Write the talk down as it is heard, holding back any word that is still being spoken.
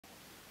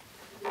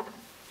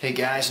Hey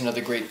guys,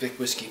 another great Vic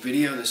Whiskey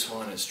video. This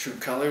one is True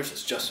Colors.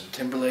 It's Justin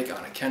Timberlake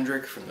on a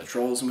Kendrick from the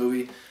Trolls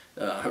movie.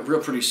 A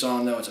real pretty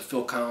song though. It's a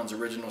Phil Collins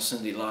original,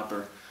 Cyndi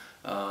Lauper.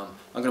 I'm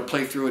going to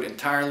play through it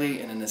entirely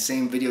and in the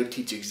same video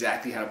teach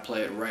exactly how to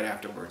play it right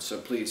afterwards.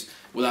 So please,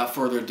 without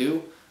further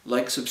ado,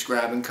 like,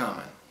 subscribe, and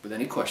comment with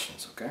any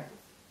questions, okay?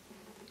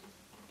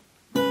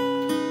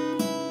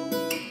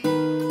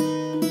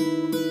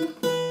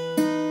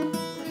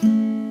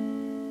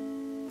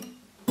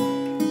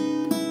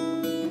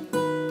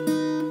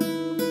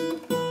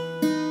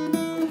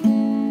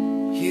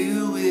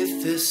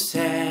 The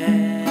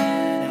sad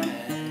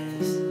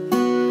eyes,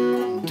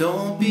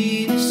 don't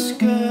be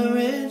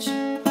discouraged.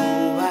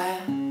 Oh, I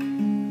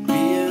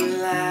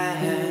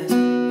realize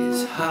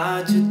it's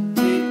hard to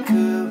take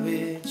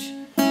courage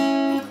in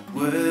a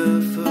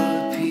world full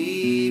of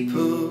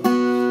people.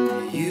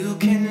 You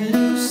can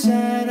lose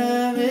sight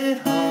of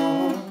it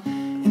all,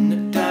 and the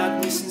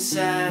darkness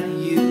inside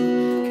of you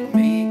can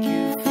make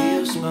you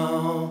feel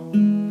small.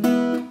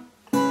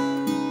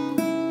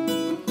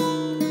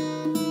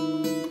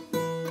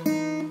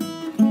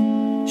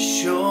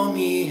 Show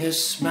me her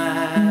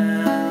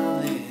smiling.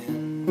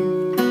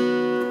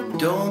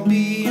 Don't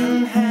be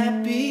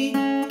unhappy.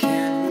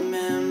 Can't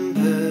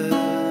remember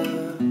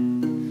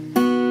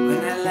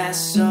when I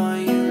last saw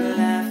you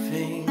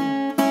laughing.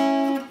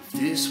 If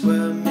this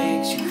world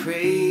makes you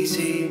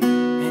crazy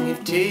and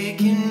you've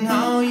taken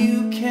all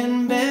you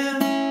can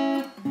bear,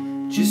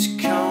 just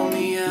call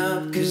me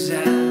up, 'cause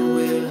I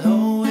will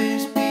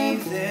always be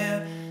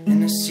there.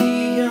 And I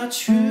see your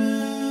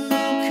true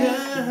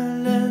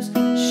colors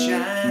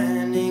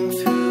shining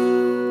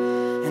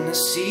through, and I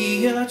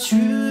see your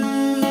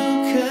true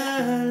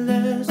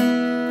colors,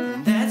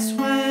 and that's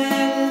why I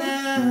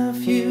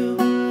love you.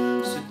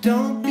 So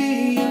don't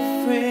be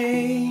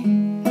afraid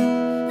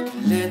to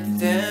let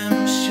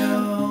them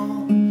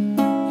show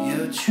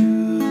your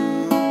true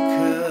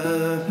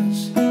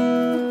colors.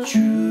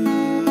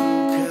 True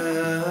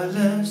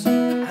colors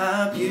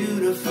are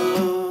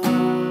beautiful,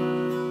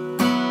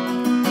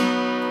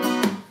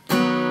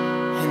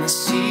 and I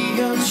see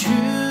your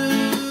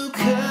true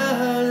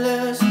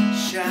colors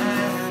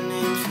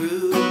shining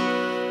through.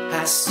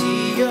 I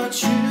see your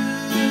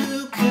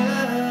true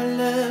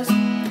colors,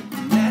 and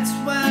that's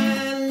why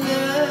I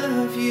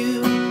love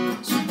you.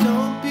 So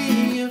don't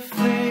be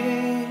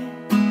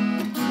afraid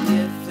to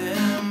let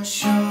them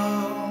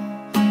show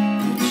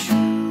your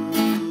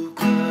true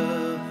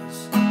colors.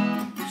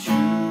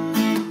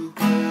 True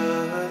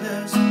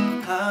colors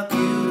are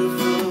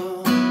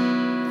beautiful.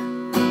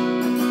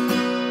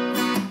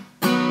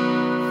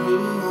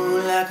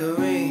 Ooh, like a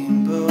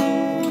rainbow.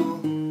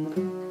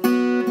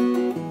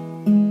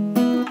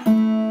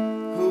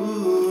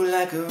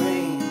 Like a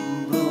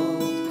rainbow.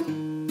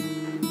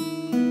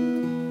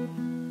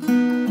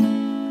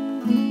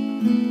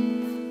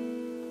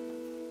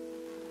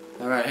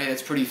 Alright, hey,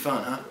 that's pretty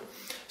fun, huh?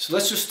 So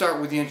let's just start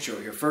with the intro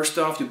here. First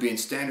off, you'll be in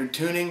standard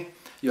tuning.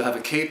 You'll have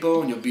a capo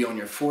and you'll be on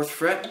your 4th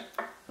fret.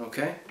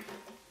 Okay?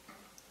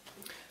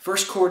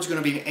 First chord's going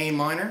to be an A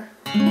minor.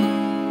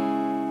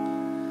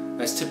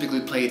 That's typically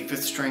played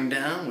 5th string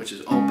down, which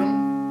is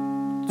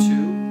open,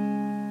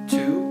 2,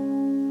 2,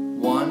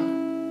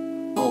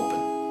 1, open.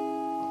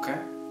 Okay?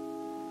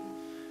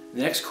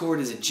 The next chord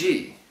is a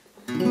G,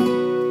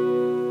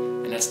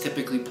 and that's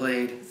typically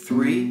played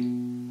 3,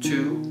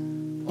 2,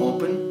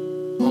 open,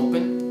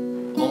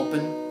 open,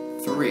 open,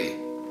 3.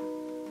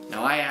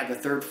 Now I add the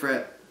 3rd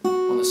fret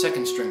on the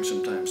 2nd string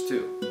sometimes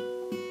too.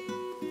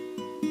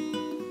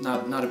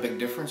 Not a big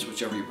difference,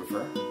 whichever you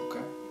prefer.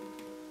 Okay.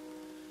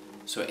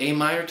 So A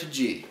minor to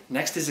G.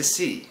 Next is a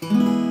C.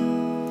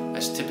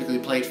 That's typically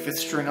played 5th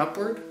string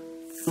upward,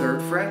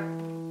 3rd fret,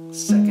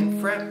 2nd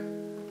fret,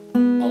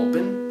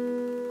 open,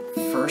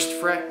 1st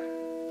fret,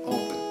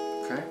 open,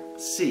 okay?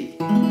 C.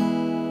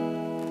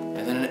 And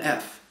then an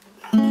F,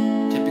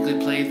 typically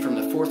played from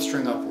the 4th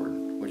string upward,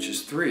 which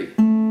is 3, 2,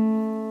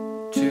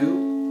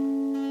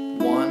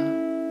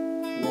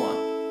 1, 1.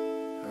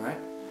 Alright?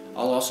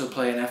 I'll also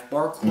play an F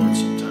bar chord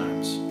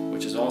sometimes,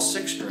 which is all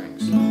 6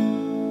 strings.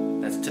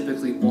 That's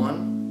typically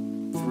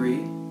 1,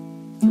 3,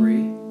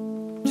 3,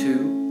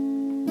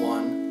 2,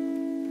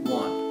 1,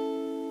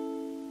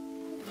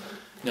 1.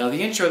 Now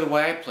the intro, the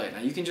way I play it,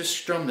 now you can just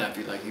strum that if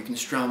you like. You can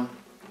strum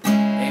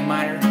A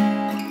minor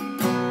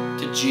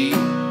to G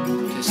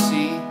to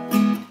C,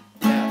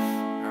 F,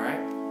 alright?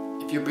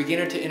 If you're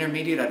beginner to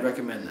intermediate, I'd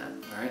recommend that,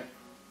 alright?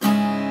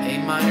 A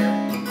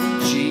minor,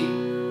 G,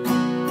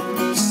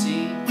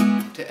 C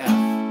to F.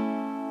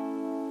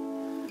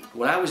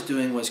 What I was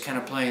doing was kind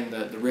of playing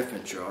the riff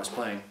intro. I was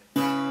playing.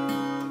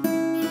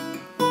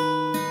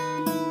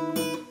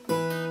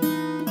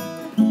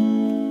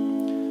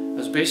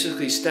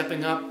 Basically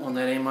stepping up on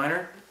that A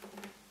minor.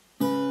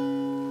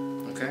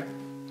 Okay?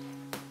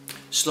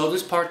 Slow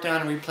this part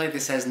down and replay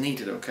this as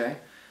needed, okay?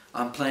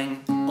 I'm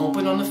playing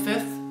open on the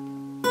 5th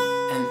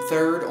and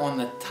 3rd on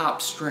the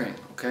top string,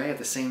 okay? At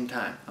the same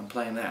time. I'm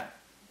playing that.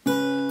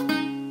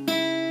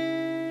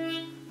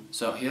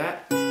 So, hear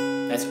that?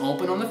 That's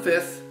open on the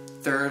 5th,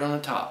 3rd on the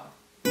top.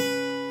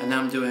 And now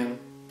I'm doing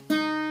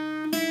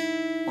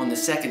on the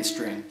second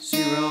string.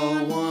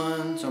 0,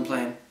 1, so I'm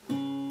playing.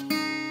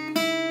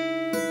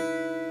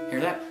 Hear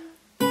that?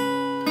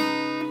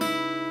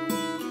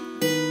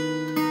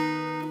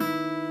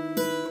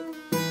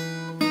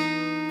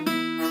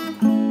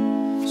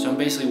 So I'm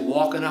basically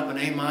walking up an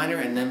A minor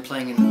and then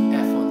playing an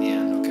F on the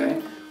end,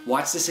 okay?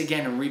 Watch this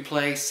again and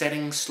replay,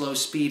 setting slow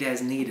speed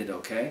as needed,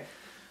 okay?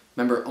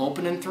 Remember,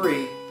 open in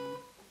 3.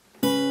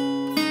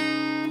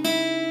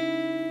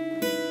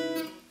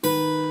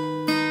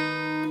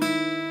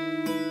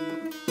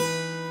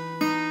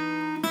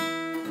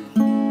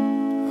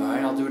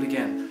 Alright, I'll do it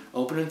again.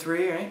 Open in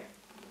 3, right?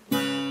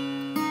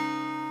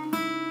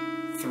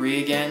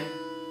 3 again.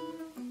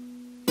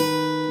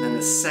 And then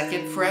the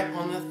 2nd fret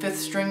on the 5th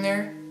string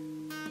there.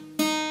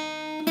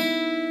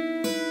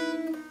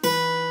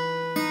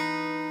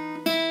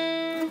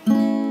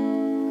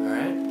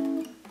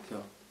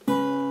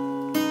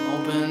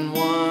 Open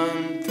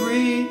 1,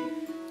 3,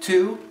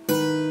 2,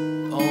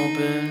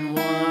 open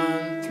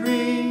 1,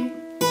 3,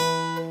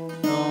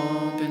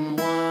 open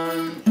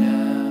 1, F.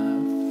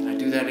 And I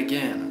do that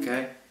again,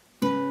 okay?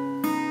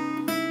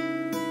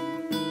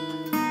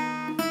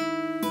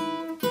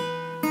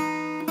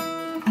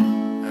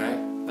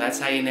 Alright, that's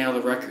how you nail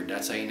the record,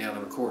 that's how you nail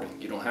the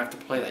recording. You don't have to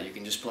play that, you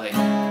can just play A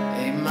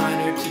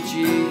minor to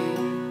G,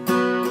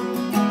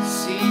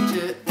 C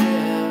to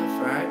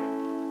F, right?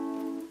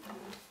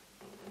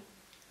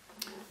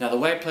 Now the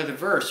way I play the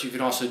verse, you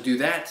can also do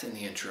that in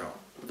the intro.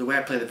 The way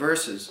I play the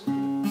verse is...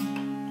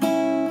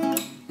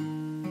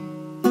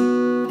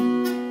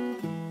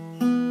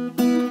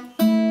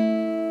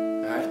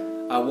 Alright,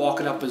 I walk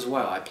it up as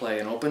well. I play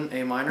an open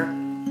A minor.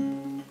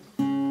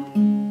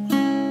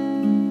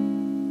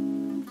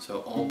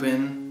 So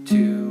open, 2,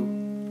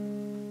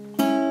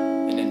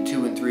 and then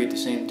 2 and 3 at the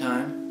same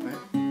time. Right?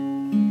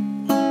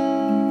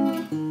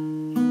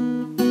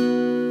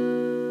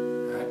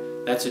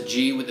 Alright, that's a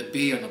G with a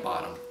B on the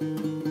bottom.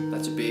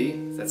 That's a B,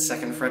 that's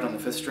 2nd fret on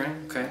the 5th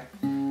string, okay?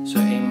 So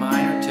A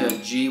minor to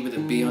G with a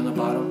B on the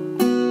bottom,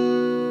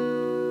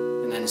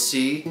 and then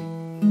C.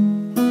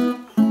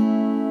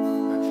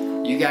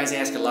 You guys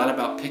ask a lot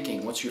about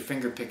picking. What's your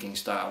finger picking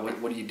style?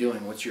 What are you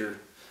doing? What's your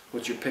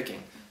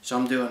picking? So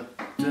I'm doing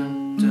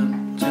dun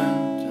dun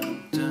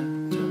dun dun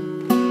dun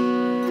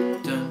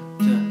dun dun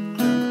dun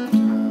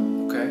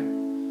dun. Okay?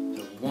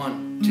 So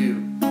 1, 2,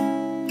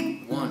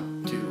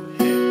 1, 2,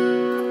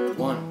 hit,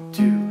 1,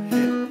 2,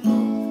 hit,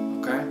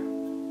 boom. Okay?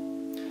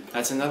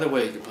 That's another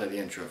way you can play the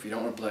intro if you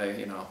don't want to play,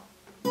 you know.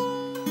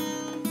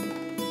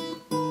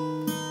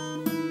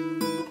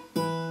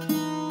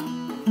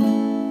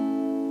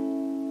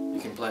 You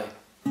can play.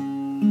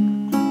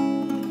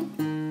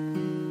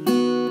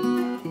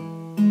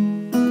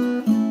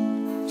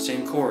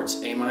 Same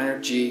chords, A minor,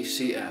 G,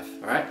 C, F.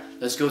 Alright?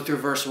 Let's go through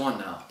verse 1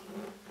 now.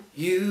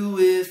 You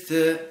with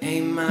the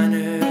A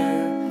minor,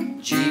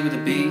 G with a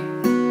B,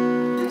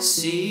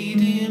 C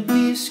to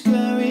be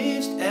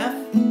discouraged, F,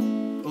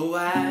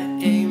 Y,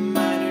 A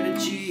minor to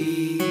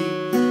G,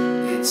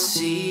 it's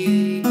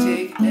C,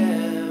 take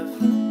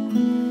F,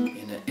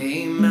 in an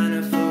A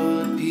minor full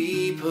of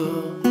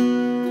people,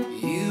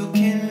 you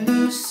can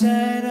lose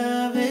sight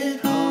of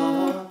it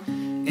all,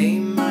 A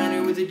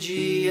minor with a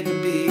G at the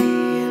B,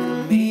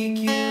 and make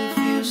you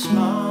feel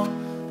small.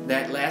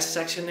 That last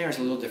section there is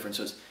a little different,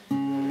 so it's A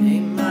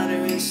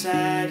minor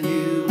inside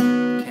you,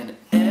 can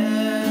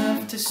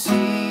F to C.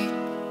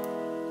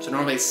 So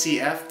normally it's C,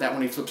 F, that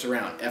one he flips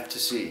around, F to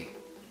C.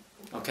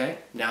 Okay?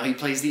 Now he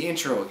plays the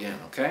intro again,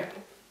 okay?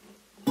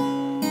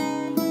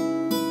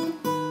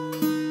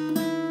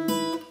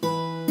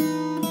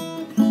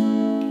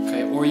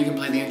 Okay, or you can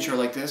play the intro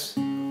like this.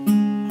 Alright?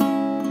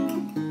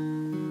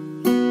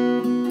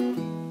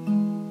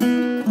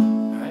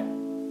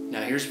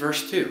 Now here's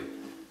verse 2.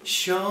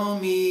 Show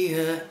me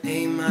a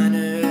A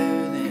minor,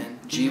 then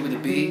G with a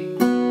B,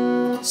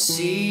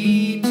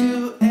 C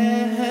to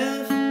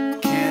F,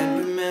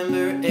 can't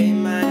remember A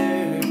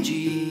minor,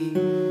 G,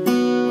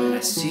 when I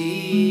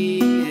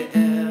see a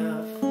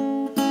F,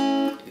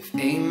 if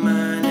A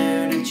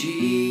minor to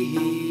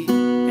G,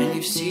 and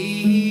you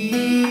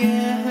see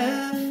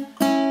F,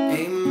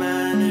 A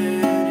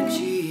minor to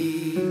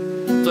G,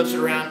 flips it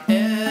around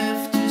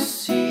F to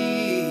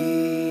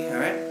C,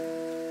 alright?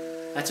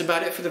 That's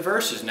about it for the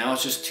verses. Now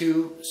it's just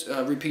 2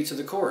 repeats of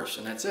the chorus,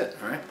 and that's it,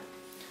 alright?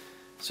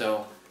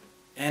 So,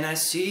 and I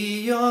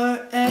see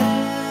your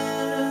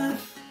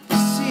F,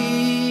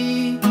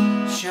 C,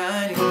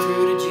 shining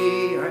through the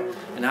G, alright?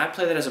 And I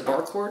play that as a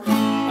bar chord.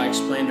 I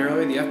explained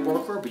earlier the F bar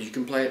chord, but you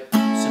can play it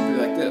simply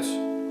like this.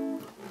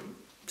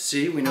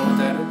 C, we know what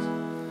that is.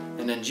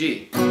 And then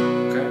G,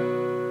 okay?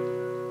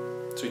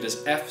 So he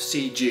does F,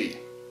 C, G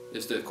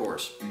is the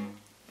chorus.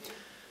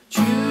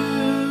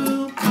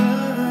 True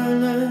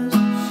colors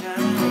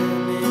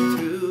shining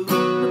through.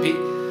 Repeat.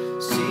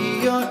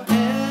 See your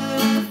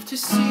F to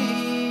C,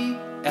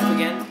 F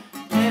again,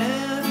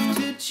 F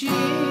to G,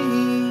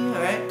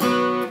 alright,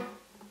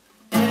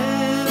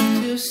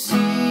 F to C,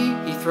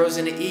 he throws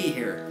in an E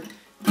here,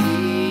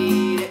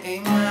 E to A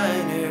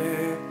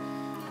minor,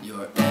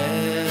 your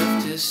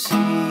F to C,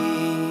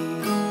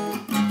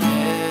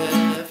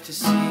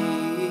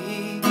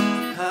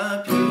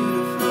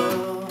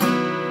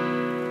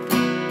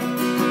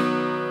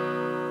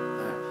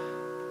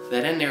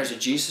 there's a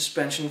G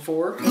suspension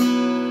 4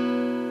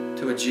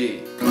 to a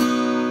G.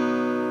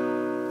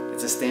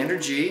 It's a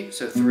standard G,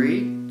 so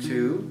 3,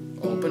 2,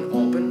 open,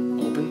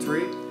 open, open,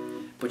 3.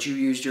 But you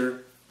used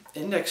your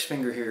index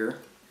finger here,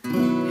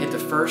 hit the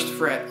first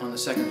fret on the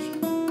second.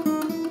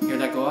 Hear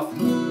that go off?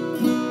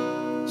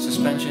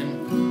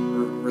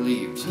 Suspension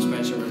relieved,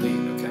 suspension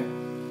relieved, okay?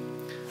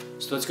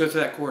 So let's go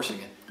through that chorus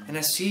again. And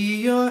I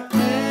see your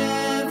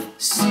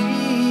F,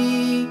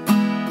 C,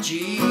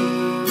 G.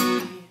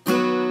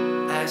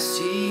 I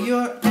see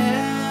your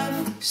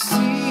F,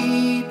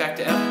 C, back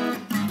to F,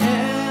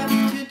 F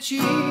to G,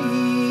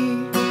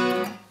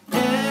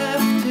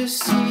 F to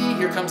C.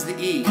 Here comes the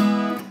E.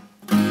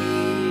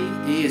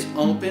 E is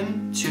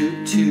open,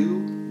 2, 2,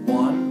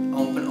 1,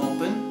 open,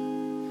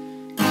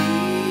 open. E,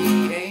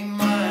 A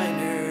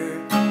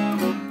minor,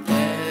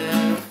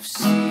 F,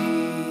 C,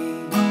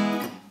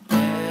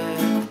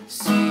 F,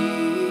 C.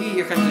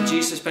 Here comes the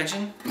G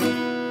suspension.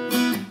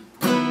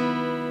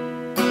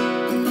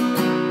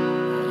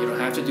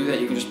 To do that,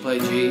 you can just play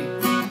G.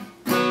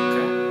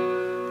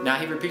 Okay. Now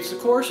he repeats the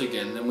chorus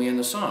again, then we end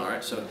the song,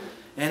 alright? So,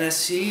 and I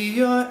see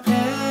your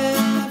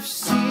F,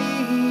 C,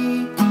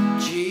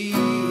 G.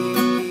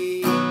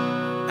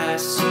 I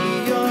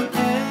see your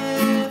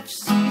F,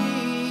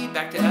 C,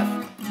 back to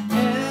F,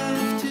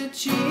 F to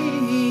G,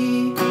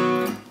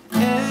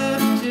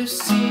 F to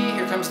C.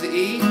 Here comes the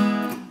E.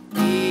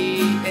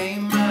 E, A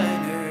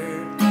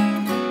minor,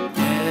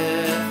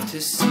 F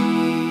to C.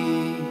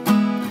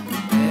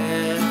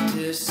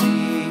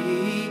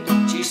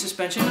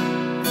 Suspension.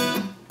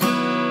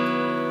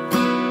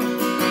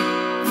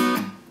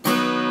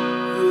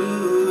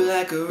 Ooh,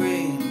 like a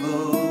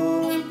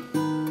rainbow.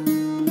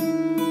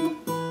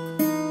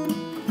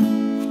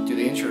 Do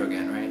the intro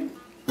again, right?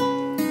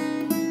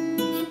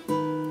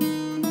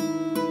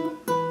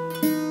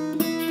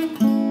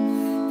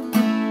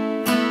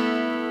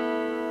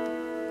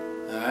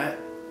 Alright.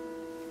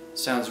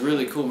 Sounds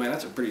really cool, man.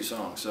 That's a pretty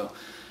song. So,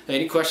 hey,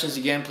 any questions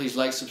again, please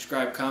like,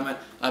 subscribe, comment.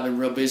 I've been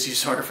real busy,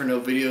 sorry for no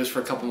videos for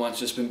a couple months,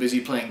 just been busy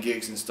playing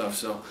gigs and stuff,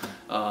 so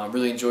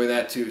really enjoy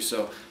that too.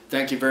 So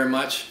thank you very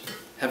much.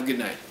 Have a good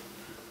night.